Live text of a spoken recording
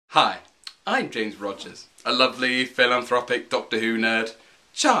Hi, I'm James Rogers, a lovely, philanthropic Doctor Who nerd.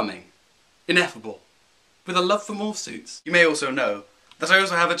 Charming, ineffable, with a love for morphsuits. You may also know that I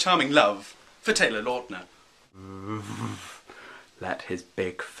also have a charming love for Taylor Lautner. Let his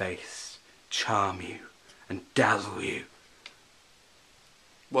big face charm you and dazzle you.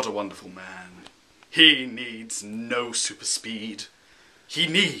 What a wonderful man. He needs no super speed. He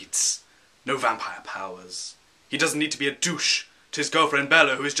needs no vampire powers. He doesn't need to be a douche to his girlfriend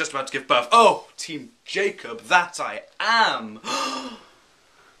Bella, who is just about to give birth. Oh, Team Jacob, that I am.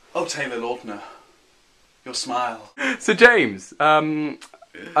 Oh, Taylor Lautner, your smile. So James,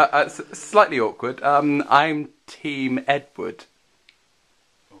 slightly awkward, I'm Team Edward.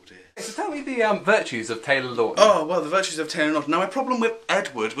 Oh dear. So tell me the virtues of Taylor Lautner. Oh, well, the virtues of Taylor Lautner. Now, my problem with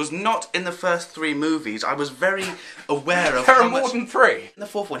Edward was not in the first 3 movies. I was very aware of There how are more much... than 3. In the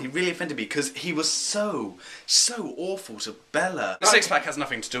 4th one, he really offended me because he was so awful to Bella. The six-pack has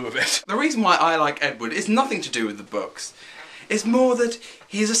nothing to do with it. The reason why I like Edward is nothing to do with the books. It's more that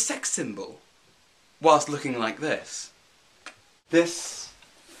he is a sex symbol, whilst looking like this. This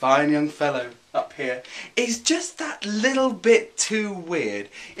fine young fellow up here is just that little bit too weird.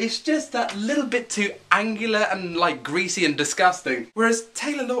 It's just that little bit too angular and like greasy and disgusting. Whereas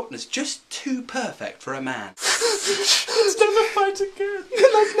Taylor Lautner's just too perfect for a man. Let's never fight again.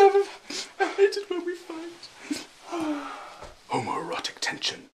 Let's never... I hate it when we fight. Homoerotic tension.